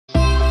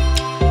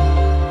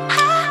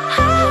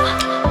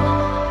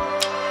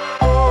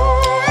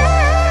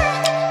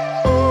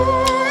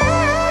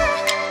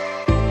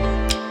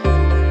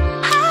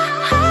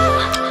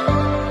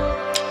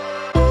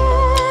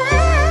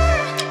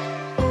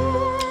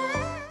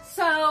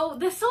So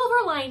the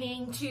silver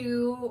lining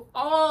to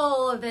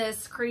all of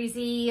this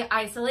crazy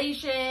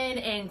isolation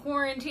and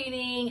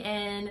quarantining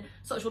and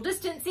social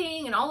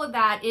distancing and all of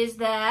that is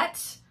that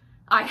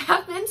I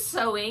have been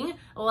sewing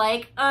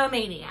like a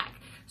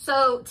maniac.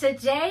 So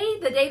today,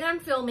 the day that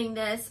I'm filming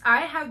this,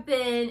 I have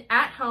been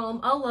at home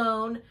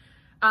alone,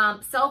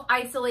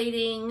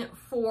 self-isolating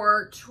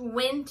for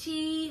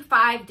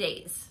 25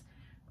 days.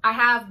 I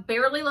have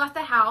barely left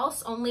the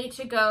house, only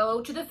to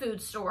go to the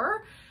food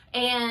store.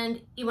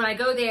 And when I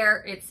go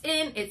there, it's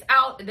in, it's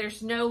out.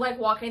 There's no like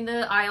walking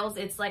the aisles.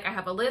 It's like I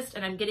have a list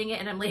and I'm getting it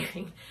and I'm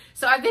leaving.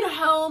 So I've been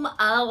home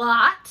a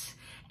lot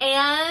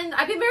and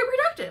I've been very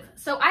productive.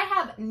 So I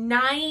have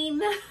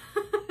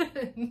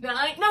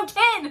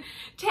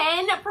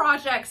 10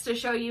 projects to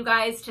show you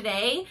guys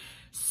today.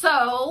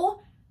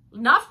 So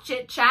enough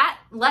chit chat.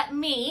 Let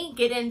me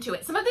get into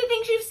it. Some of the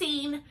things you've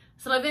seen,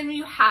 some of them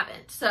you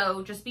haven't.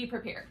 So just be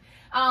prepared.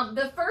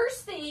 The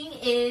first thing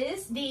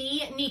is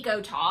the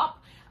Nico top.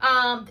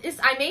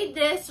 I made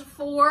this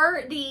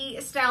for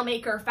the Style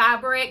Maker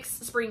Fabrics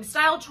Spring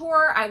Style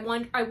Tour. I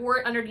wore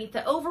it underneath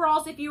the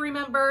overalls, if you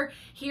remember.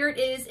 Here it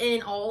is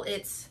in all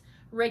its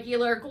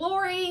regular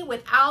glory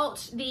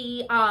without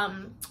the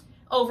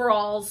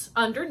overalls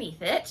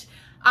underneath it.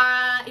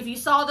 If you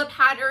saw the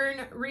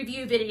pattern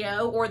review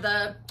video or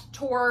the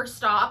tour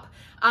stop,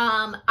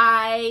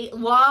 I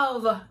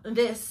love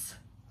this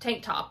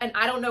tank top, and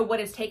I don't know what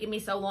has taken me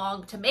so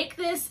long to make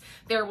this.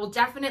 There will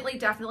definitely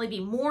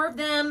be more of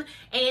them,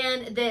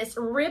 and this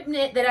rib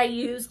knit that I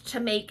used to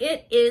make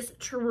it is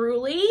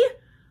truly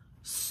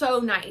so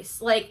nice.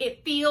 Like,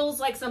 it feels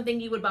like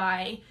something you would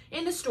buy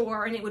in the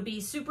store, and it would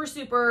be super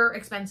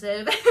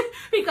expensive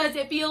because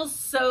it feels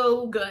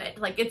so good.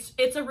 Like,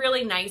 it's a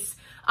really nice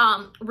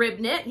rib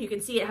knit. You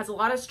can see it has a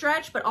lot of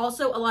stretch, but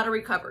also a lot of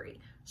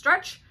recovery.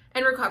 Stretch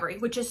and recovery,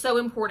 which is so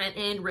important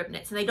in rib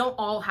knits, and they don't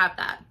all have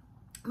that.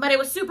 But it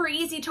was super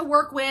easy to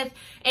work with,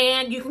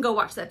 and you can go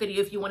watch that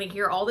video if you want to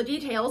hear all the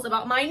details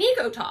about my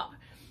Nico top.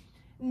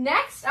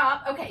 Next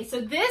up, okay, so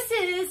this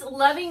is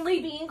lovingly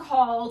being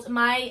called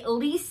my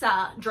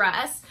Liesl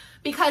dress,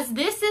 because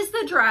this is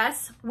the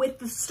dress with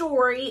the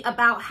story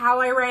about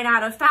how I ran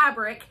out of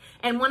fabric,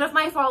 and one of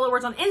my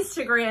followers on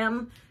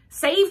Instagram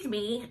saved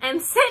me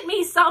and sent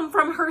me some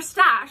from her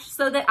stash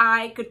so that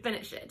I could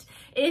finish it.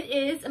 It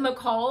is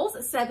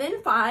McCall's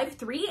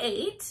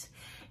 7538,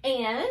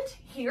 and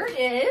here it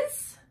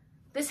is.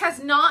 This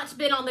has not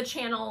been on the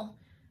channel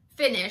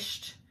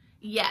finished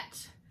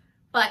yet,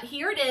 but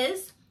here it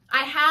is. I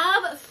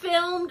have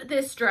filmed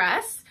this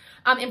dress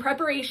in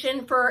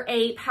preparation for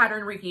a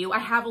pattern review. I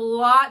have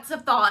lots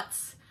of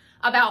thoughts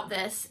about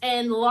this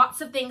and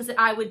lots of things that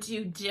I would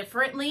do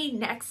differently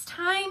next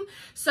time.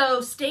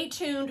 So stay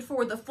tuned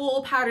for the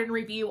full pattern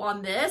review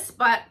on this,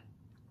 but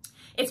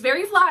it's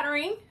very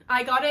flattering.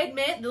 I gotta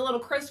admit, the little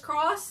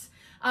crisscross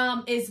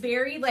is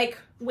very like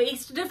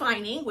waist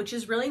defining, which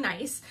is really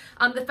nice.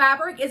 The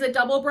fabric is a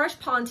double brush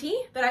Ponte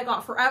that I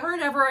got forever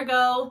and ever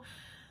ago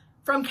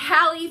from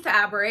Cali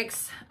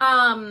Fabrics.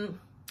 And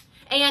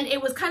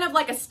it was kind of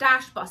like a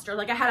stash buster.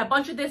 Like, I had a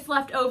bunch of this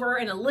left over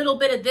and a little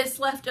bit of this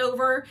left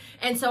over.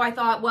 And so I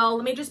thought, well,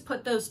 let me just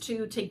put those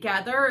two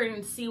together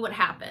and see what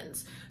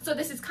happens. So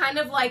this is kind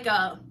of like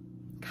a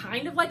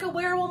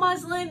wearable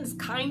muslin. It's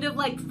kind of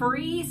like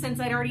free since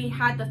I'd already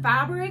had the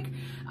fabric.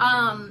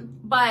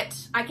 But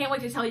I can't wait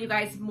to tell you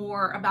guys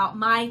more about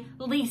my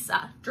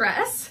Liesl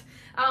dress.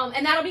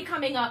 And that'll be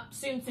coming up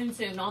soon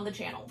on the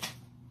channel.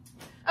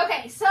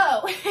 Okay,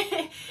 so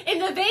in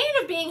the vein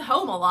of being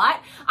home a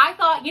lot, I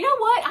thought, you know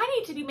what? I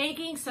need to be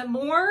making some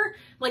more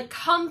like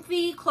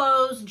comfy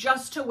clothes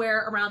just to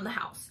wear around the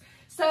house.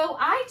 So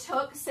I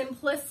took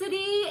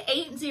Simplicity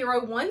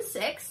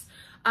 8016,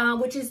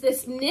 which is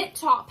this knit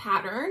top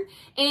pattern.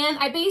 And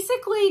I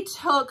basically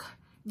took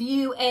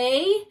view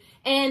A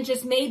and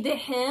just made the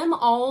hem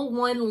all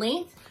one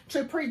length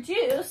to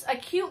produce a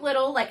cute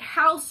little like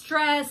house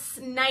dress,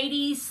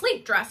 nighty,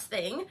 sleep dress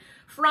thing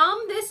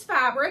from this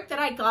fabric that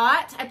I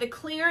got at the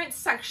clearance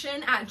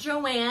section at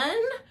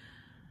Joann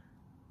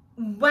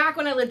back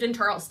when I lived in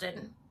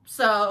Charleston.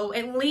 So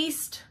at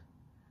least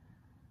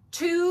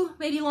 2,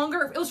 maybe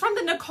longer. It was from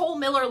the Nicole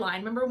Miller line.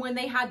 Remember when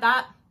they had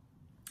that?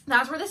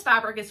 That's where this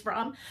fabric is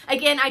from.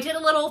 Again, I did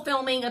a little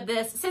filming of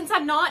this. Since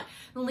I'm not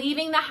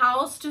leaving the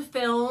house to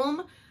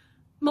film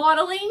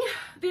modeling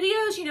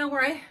videos, you know,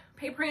 where I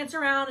paper prance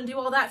around and do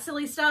all that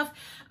silly stuff,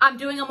 I'm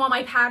doing them on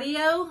my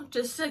patio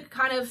just to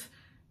kind of,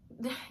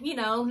 you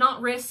know,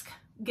 not risk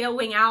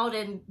going out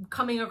and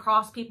coming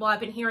across people. I've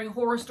been hearing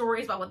horror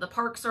stories about what the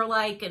parks are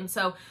like, and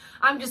so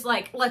I'm just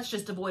like, let's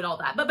just avoid all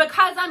that. But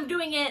because I'm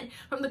doing it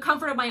from the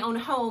comfort of my own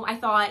home, I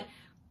thought,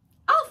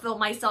 I'll film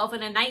myself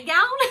in a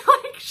nightgown.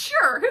 Like,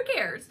 sure, who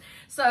cares?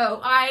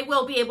 So I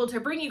will be able to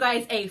bring you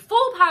guys a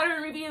full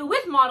pattern review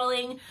with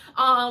modeling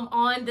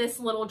on this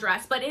little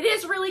dress. But it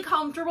is really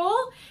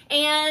comfortable,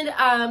 and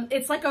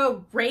it's like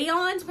a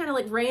rayon, kind of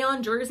like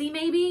rayon jersey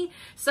maybe.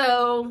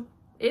 So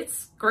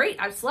it's great.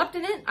 I've slept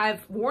in it.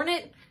 I've worn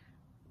it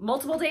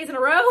multiple days in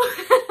a row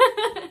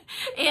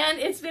and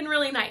it's been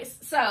really nice.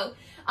 So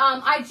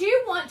I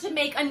do want to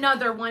make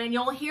another one, and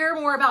you'll hear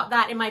more about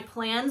that in my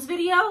plans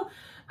video,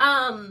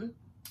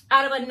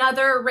 out of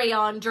another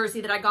rayon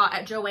jersey that I got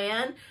at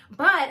Joann.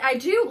 But I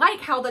do like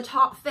how the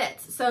top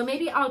fits. So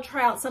maybe I'll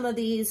try out some of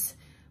these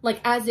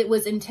like as it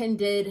was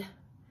intended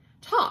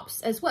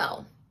tops as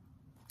well.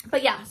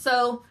 But yeah,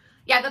 so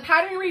yeah, the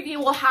pattern review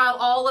will have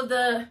all of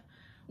the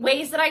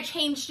ways that I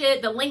changed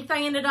it, the length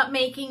I ended up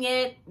making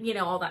it, you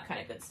know, all that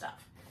kind of good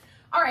stuff.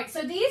 All right,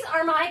 so these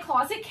are my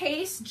Closet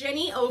Case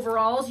Jenny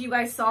overalls. You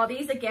guys saw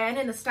these again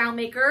in the Style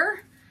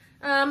Maker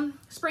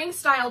Spring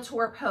Style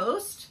Tour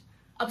post.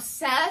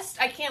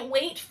 Obsessed. I can't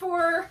wait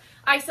for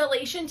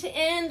iSEWlation to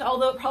end,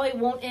 although it probably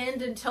won't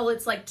end until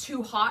it's like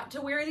too hot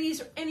to wear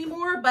these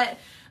anymore. But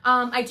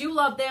I do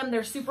love them.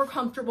 They're super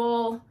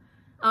comfortable.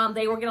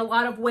 They will get a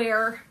lot of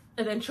wear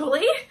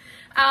eventually.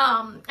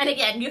 And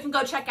again, you can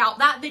go check out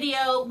that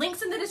video.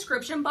 Links in the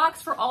description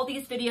box for all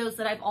these videos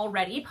that I've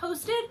already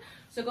posted.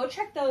 So go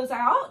check those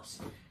out.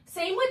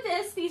 Same with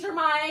this. These are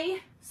my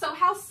Sew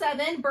House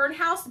 7 Burn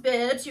House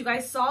bibs. You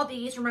guys saw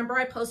these. Remember,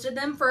 I posted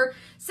them for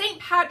St.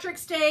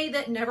 Patrick's Day.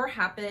 That never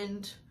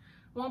happened.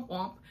 Womp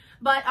womp.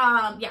 But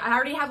yeah, I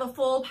already have a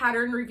full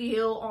pattern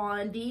review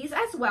on these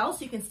as well,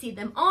 so you can see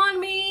them on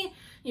me.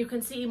 You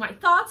can see my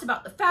thoughts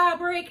about the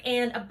fabric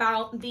and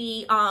about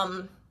the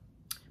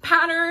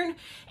pattern.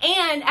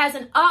 And as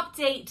an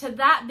update to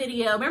that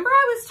video, remember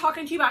I was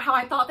talking to you about how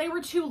I thought they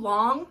were too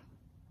long?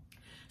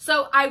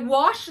 So I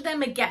washed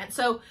them again.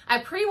 So I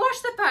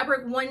pre-washed the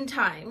fabric one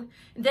time,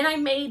 then I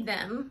made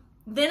them,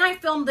 then I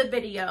filmed the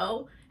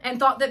video and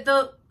thought that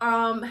the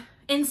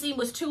inseam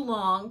was too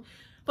long.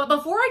 But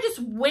before I just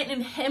went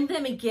and hemmed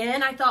them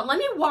again, I thought, let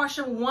me wash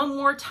them one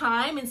more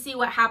time and see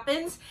what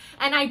happens.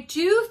 And I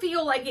do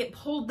feel like it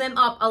pulled them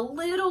up a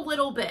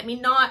little bit. I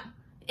mean, not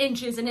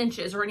inches and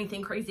inches or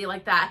anything crazy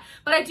like that,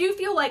 but I do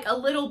feel like a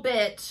little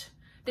bit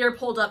they're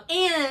pulled up.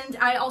 And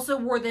I also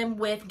wore them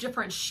with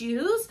different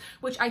shoes,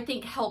 which I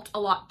think helped a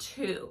lot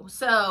too.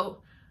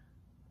 So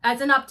as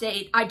an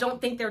update, I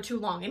don't think they're too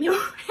long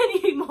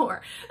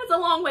anymore. That's a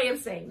long way of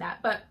saying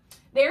that, but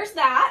there's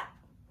that.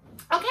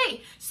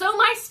 Okay, so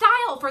my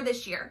style for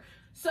this year,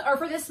 or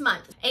for this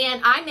month,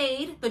 and I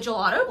made the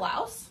gelato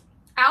blouse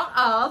out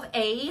of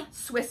a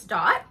Swiss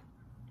dot,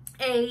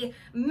 a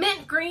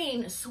mint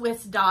green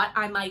Swiss dot,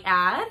 I might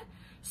add.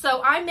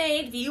 So I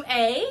made view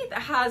A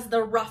that has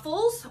the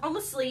ruffles on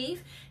the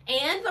sleeve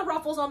and the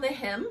ruffles on the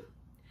hem.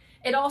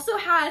 It also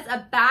has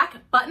a back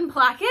button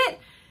placket,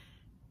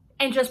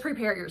 and just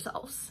prepare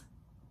yourselves.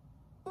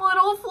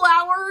 Little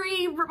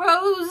flowery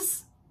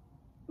rose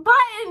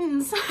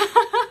buttons.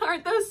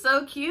 Aren't those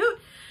so cute?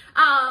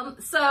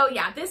 So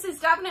yeah, this is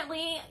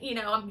definitely, you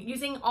know, I'm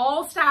using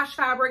all stash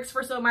fabrics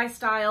for Sew My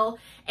Style.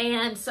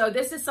 And so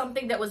this is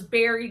something that was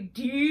buried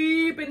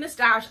deep in the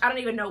stash. I don't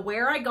even know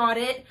where I got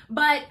it,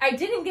 but I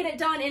didn't get it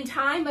done in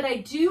time, but I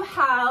do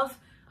have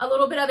a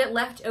little bit of it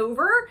left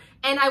over,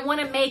 and I want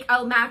to make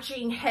a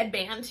matching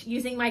headband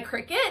using my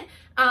Cricut.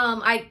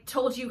 I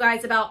told you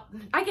guys about,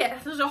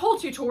 there's a whole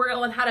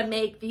tutorial on how to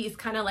make these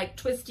kind of like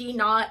twisty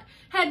knot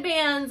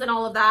headbands and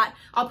all of that.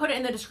 I'll put it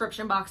in the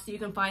description box so you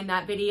can find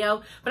that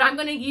video, but I'm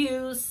going to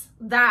use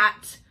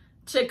that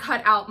to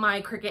cut out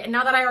my Cricut. And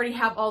now that I already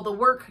have all the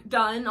work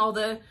done, all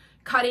the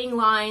cutting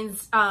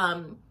lines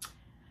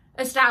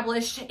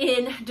established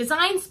in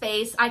Design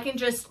Space, I can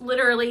just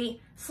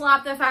literally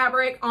slap the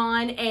fabric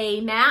on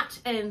a mat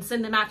and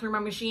send the mat through my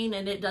machine,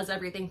 and it does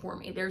everything for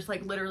me. There's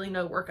like literally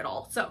no work at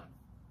all. So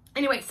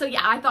anyway, so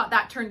yeah, I thought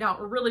that turned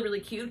out really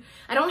cute.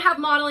 I don't have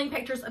modeling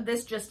pictures of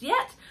this just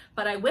yet,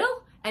 but I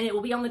will, and it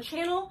will be on the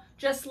channel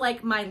just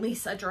like my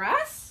Lisa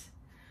dress.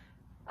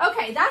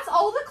 Okay, that's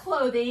all the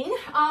clothing.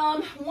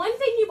 One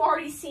thing you've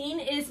already seen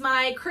is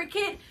my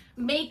Cricut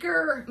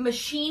Maker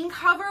machine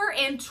cover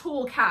and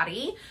tool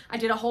caddy. I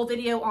did a whole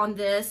video on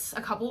this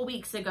a couple of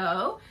weeks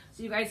ago,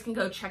 so you guys can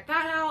go check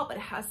that out. But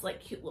it has like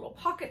cute little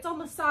pockets on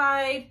the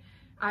side.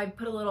 I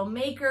put a little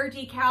Maker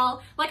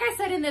decal. Like I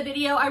said in the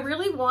video, I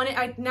really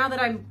wanted, now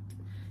that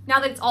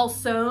it's all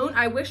sewn,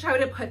 I wish I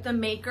would have put the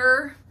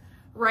Maker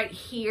right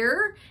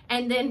here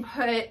and then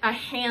put a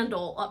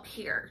handle up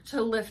here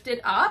to lift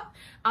it up.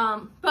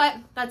 But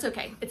that's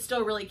okay. It's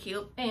still really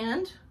cute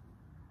and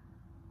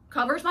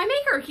covers my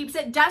Maker, keeps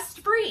it dust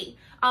free.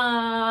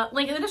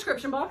 Link in the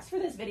description box for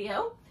this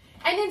video.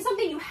 And then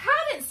something you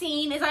haven't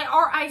seen is I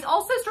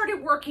also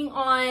started working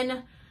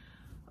on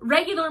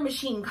regular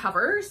machine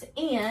covers,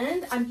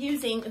 and I'm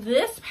using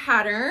this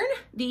pattern,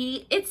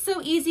 the It's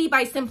So Easy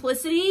by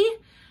Simplicity.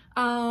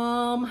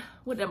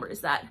 What number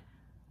is that?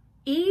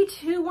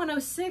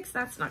 E2106,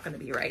 that's not gonna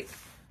be right.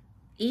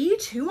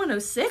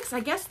 E2106, I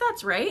guess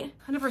that's right.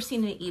 I've never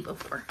seen an E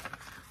before.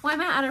 Why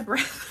am I out of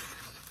breath?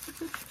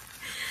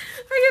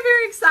 I get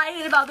very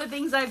excited about the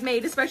things I've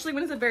made, especially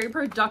when it's a very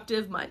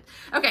productive month.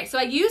 Okay, so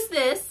I use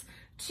this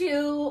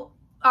to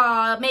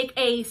make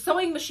a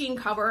sewing machine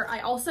cover. I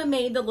also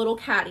made the little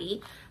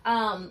caddy,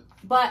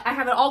 but I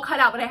have it all cut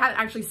out, but I haven't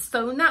actually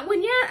sewn that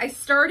one yet. I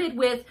started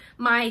with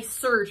my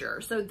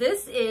serger. So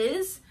this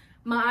is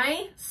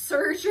my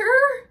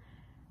serger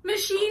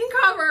machine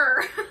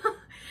cover.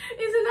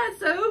 Isn't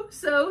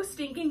so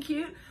stinking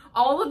cute.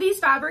 All of these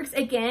fabrics,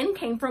 again,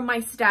 came from my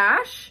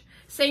stash.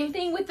 Same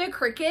thing with the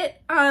Cricut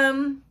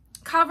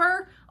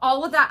cover.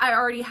 All of that I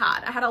already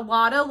had. I had a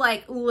lot of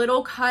like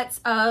little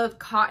cuts of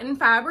cotton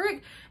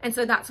fabric, and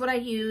so that's what I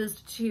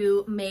used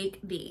to make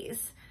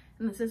these.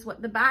 And this is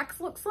what the back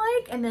looks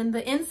like. And then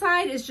the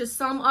inside is just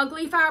some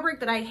ugly fabric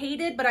that I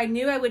hated, but I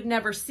knew I would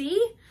never see.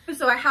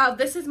 So I have,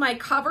 this is my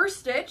cover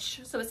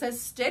stitch. So it says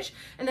stitch.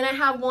 And then I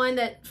have one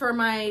that for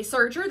my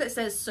serger that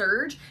says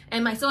serge,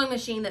 and my sewing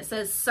machine that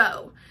says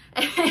sew.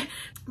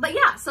 But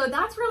yeah, so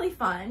that's really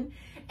fun.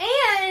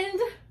 And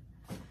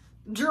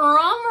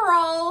drum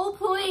roll,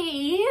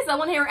 please. I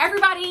want to hear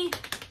everybody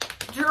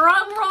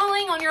drum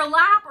rolling on your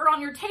lap or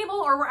on your table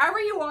or wherever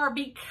you are,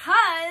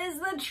 because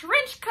the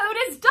trench coat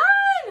is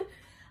done.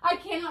 I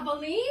cannot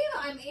believe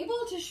I'm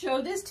able to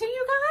show this to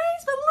you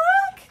guys, but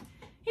look,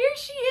 here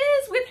she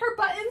is with her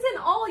buttons and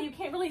all. You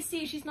can't really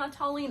see, she's not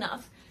tall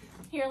enough.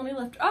 Here, let me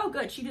lift. Oh,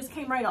 good, she just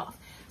came right off.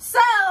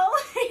 So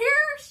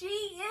here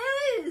she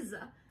is.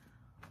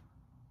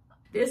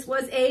 This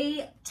was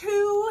a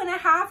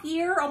 2.5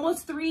 year,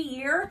 almost 3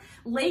 year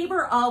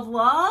labor of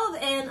love,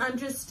 and I'm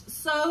just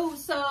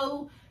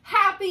so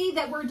happy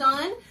that we're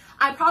done.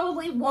 I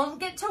probably won't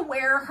get to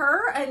wear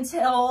her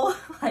until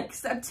like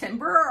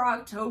September or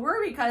October,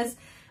 because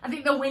I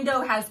think the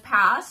window has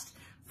passed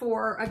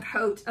for a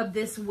coat of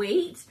this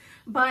weight.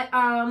 But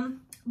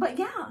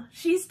yeah,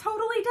 she's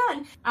totally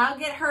done. I'll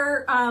get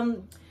her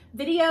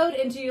videoed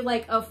into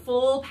like a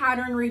full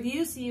pattern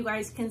review so you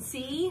guys can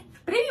see.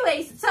 But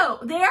anyways, so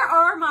there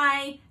are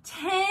my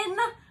 10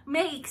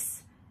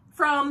 makes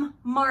from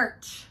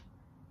March.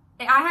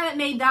 I haven't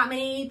made that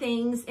many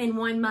things in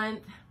 1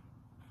 month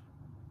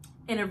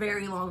in a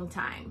very long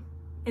time.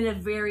 In a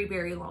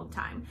very long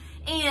time.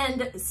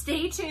 And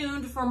stay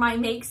tuned for my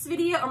makes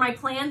video or my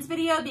plans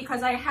video,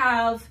 because I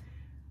have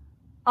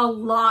a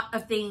lot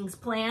of things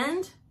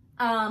planned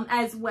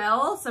as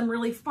well. Some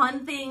really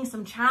fun things,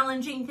 some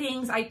challenging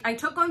things. I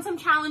took on some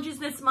challenges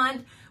this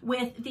month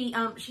with the,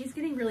 she's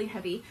getting really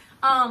heavy,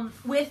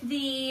 with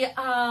the,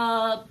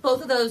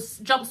 both of those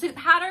jumpsuit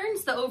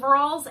patterns, the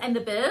overalls and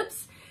the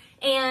bibs.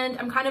 And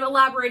I'm kind of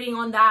elaborating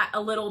on that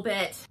a little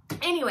bit.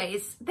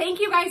 Anyways, thank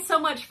you guys so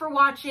much for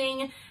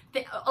watching.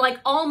 Like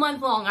all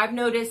month long, I've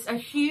noticed a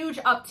huge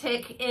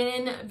uptick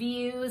in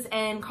views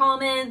and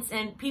comments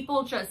and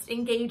people just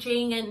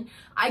engaging, and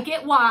I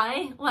get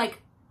why.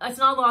 Like, it's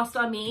not lost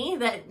on me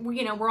that,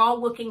 you know, we're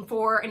all looking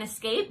for an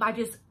escape.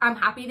 I'm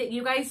happy that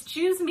you guys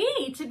choose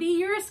me to be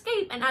your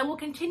escape, and I will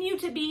continue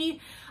to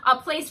be a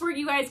place where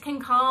you guys can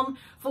come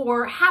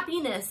for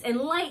happiness and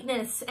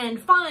lightness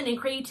and fun and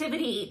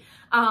creativity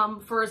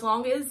for as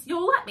long as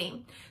you'll let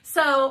me.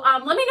 So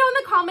let me know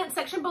in the comment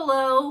section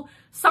below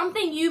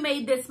something you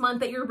made this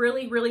month that you're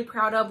really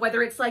proud of,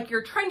 whether it's like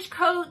your trench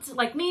coat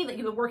like me that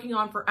you've been working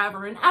on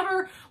forever and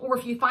ever, or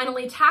if you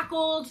finally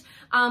tackled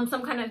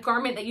some kind of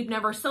garment that you've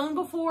never sewn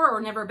before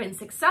or never been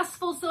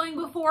successful sewing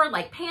before,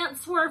 like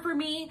pants were for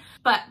me.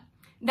 But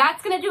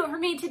that's gonna do it for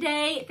me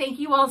today. Thank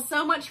you all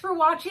so much for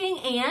watching,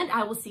 and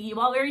I will see you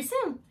all very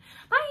soon.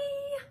 Bye.